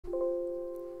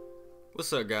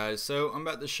What's up guys? So I'm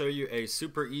about to show you a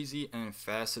super easy and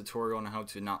fast tutorial on how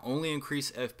to not only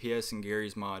increase FPS in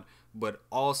Garry's Mod, but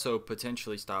also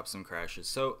potentially stop some crashes.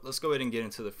 So let's go ahead and get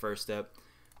into the first step.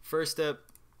 First step,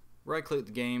 right click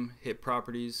the game, hit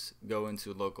properties, go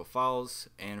into local files,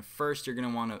 and first you're going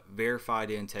to want to verify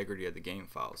the integrity of the game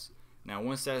files. Now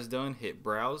once that's done, hit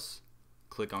browse,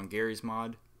 click on Garry's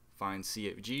Mod, find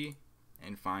CFG,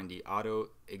 and find the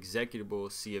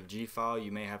autoexec.cfg file.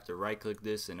 You may have to right click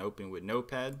this and open with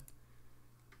Notepad,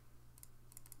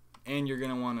 and you're going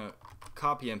to want to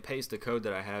copy and paste the code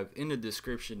that I have in the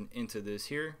description into this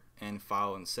here and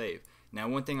file and save. Now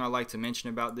one thing I like to mention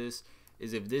about this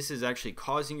is if this is actually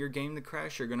causing your game to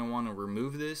crash, you're going to want to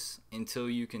remove this until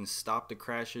you can stop the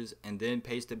crashes and then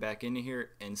paste it back into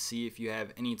here and see if you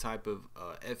have any type of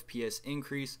FPS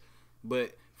increase.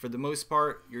 But for the most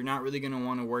part, you're not really going to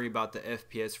want to worry about the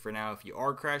FPS for now. If you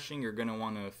are crashing, you're going to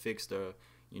want to fix the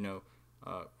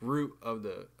root of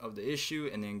the issue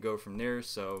and then go from there.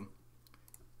 So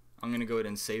I'm going to go ahead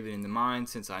and save it into mine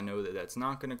since I know that that's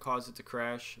not going to cause it to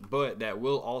crash, but that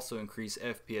will also increase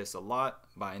FPS a lot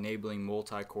by enabling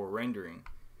multi-core rendering.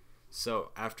 So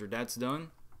after that's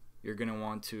done, you're going to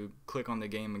want to click on the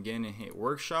game again and hit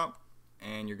workshop,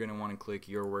 and you're going to want to click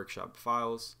your workshop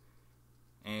files.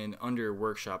 And under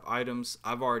workshop items,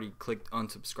 I've already clicked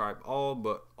unsubscribe all,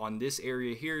 but on this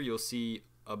area here you'll see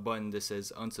a button that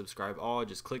says unsubscribe all.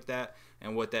 Just click that,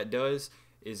 and what that does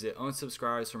is it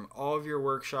unsubscribes from all of your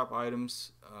workshop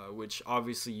items, which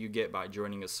obviously you get by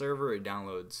joining a server. It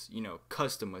downloads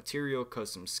custom material,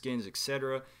 custom skins,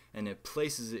 etc., and it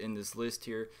places it in this list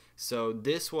here. So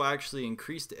this will actually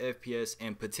increase the FPS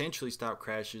and potentially stop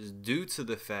crashes due to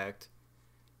the fact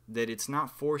that it's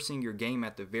not forcing your game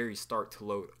at the very start to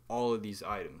load all of these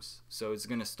items. So it's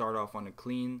going to start off on a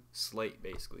clean slate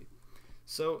basically.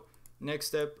 So next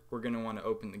step, we're going to want to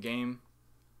open the game.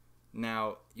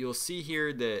 Now you'll see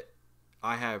here that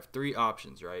I have three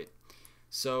options, right?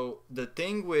 So the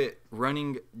thing with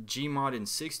running Gmod in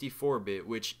 64-bit,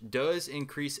 which does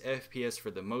increase FPS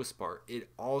for the most part, it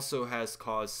also has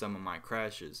caused some of my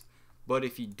crashes. But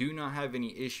if you do not have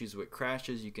any issues with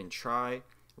crashes, you can try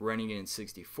running it in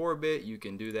 64-bit. You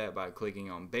can do that by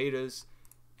clicking on betas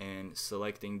and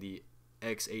selecting the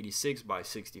x86 by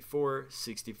 64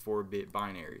 64-bit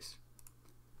binaries.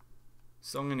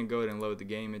 So I'm going to go ahead and load the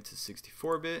game into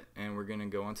 64-bit, and we're going to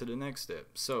go on to the next step.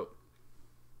 So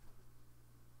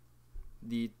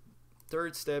the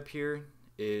third step here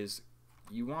is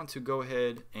you want to go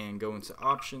ahead and go into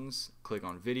options, click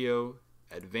on video,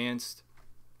 advanced,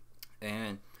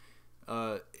 and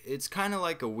it's kind of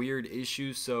like a weird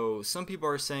issue. So some people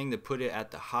are saying to put it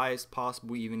at the highest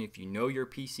possible even if you know your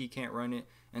PC can't run it,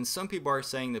 and some people are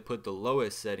saying to put the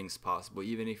lowest settings possible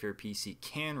even if your PC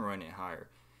can run it higher.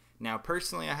 Now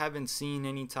personally, I haven't seen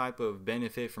any type of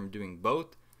benefit from doing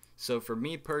both. So for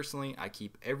me personally, I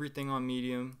keep everything on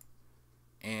medium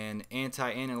and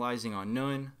anti-analyzing on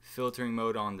none, filtering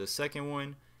mode on the second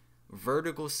one.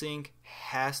 Vertical sync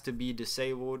has to be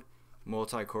disabled,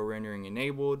 multi-core rendering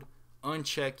enabled,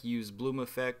 uncheck use bloom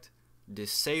effect,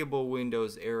 disable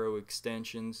Windows arrow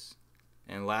extensions,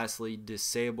 and lastly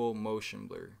disable motion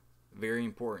blur. Very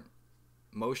important.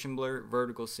 Motion blur,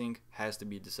 vertical sync has to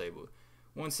be disabled.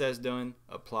 Once that's done,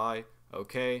 apply.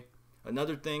 Okay.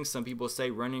 Another thing, some people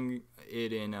say running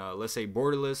it in let's say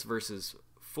borderless versus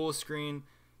full screen,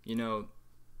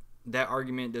 that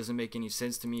argument doesn't make any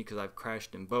sense to me because I've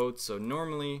crashed in both. So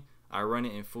normally I run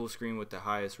it in full screen with the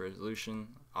highest resolution.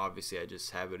 Obviously I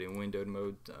just have it in windowed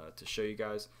mode to show you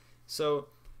guys. So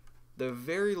the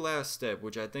very last step,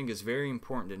 which I think is very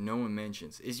important that no one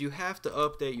mentions, is you have to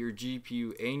update your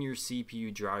GPU and your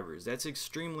CPU drivers. That's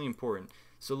extremely important.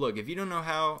 So look, if you don't know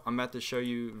how, I'm about to show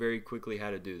you very quickly how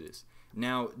to do this.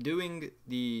 Now, doing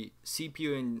the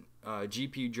CPU and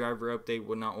GPU driver update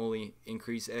will not only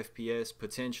increase FPS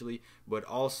potentially, but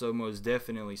also most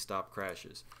definitely stop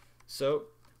crashes. So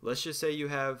let's just say you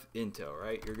have Intel,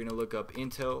 right? You're going to look up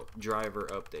Intel driver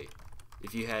update.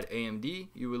 If you had AMD,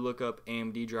 you would look up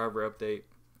AMD driver update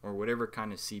or whatever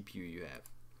kind of CPU you have.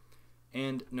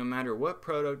 And no matter what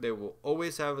product, they will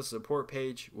always have a support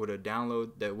page with a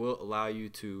download that will allow you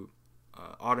to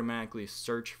automatically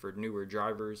search for newer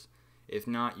drivers. If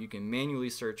not, you can manually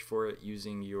search for it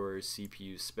using your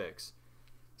CPU specs.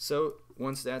 So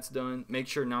once that's done, make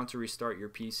sure not to restart your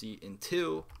PC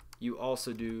until you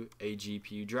also do a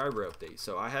GPU driver update.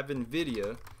 So I have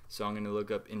NVIDIA, so I'm going to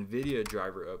look up NVIDIA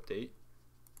driver update.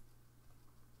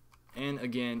 And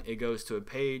again, it goes to a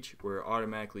page where it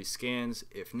automatically scans.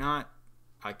 If not,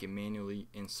 I can manually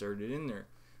insert it in there.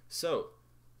 So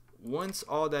once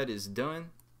all that is done,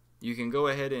 you can go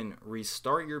ahead and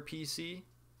restart your PC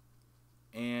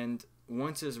and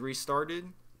once it's restarted,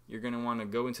 you're going to want to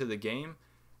go into the game.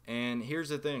 And here's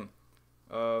the thing,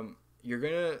 you're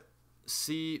going to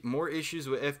see more issues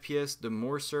with FPS the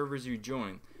more servers you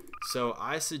join. So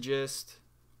I suggest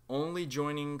only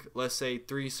joining, let's say,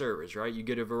 3 servers, right? You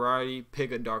get a variety,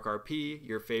 pick a dark RP,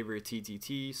 your favorite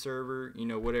TTT server, you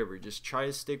know, whatever. Just try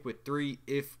to stick with 3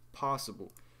 if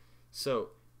possible. So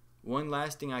one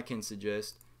last thing I can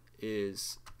suggest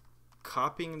is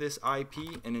copying this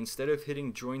IP, and instead of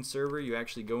hitting join server, you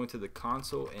actually go into the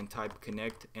console and type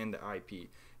connect and the IP.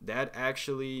 That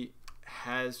actually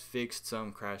has fixed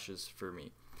some crashes for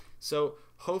me. So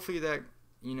hopefully that,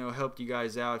 you know, helped you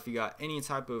guys out. If you got any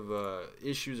type of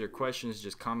issues or questions,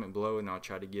 just comment below and I'll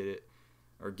try to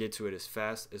get to it as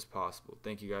fast as possible.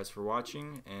 Thank you guys for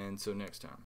watching, and until next time.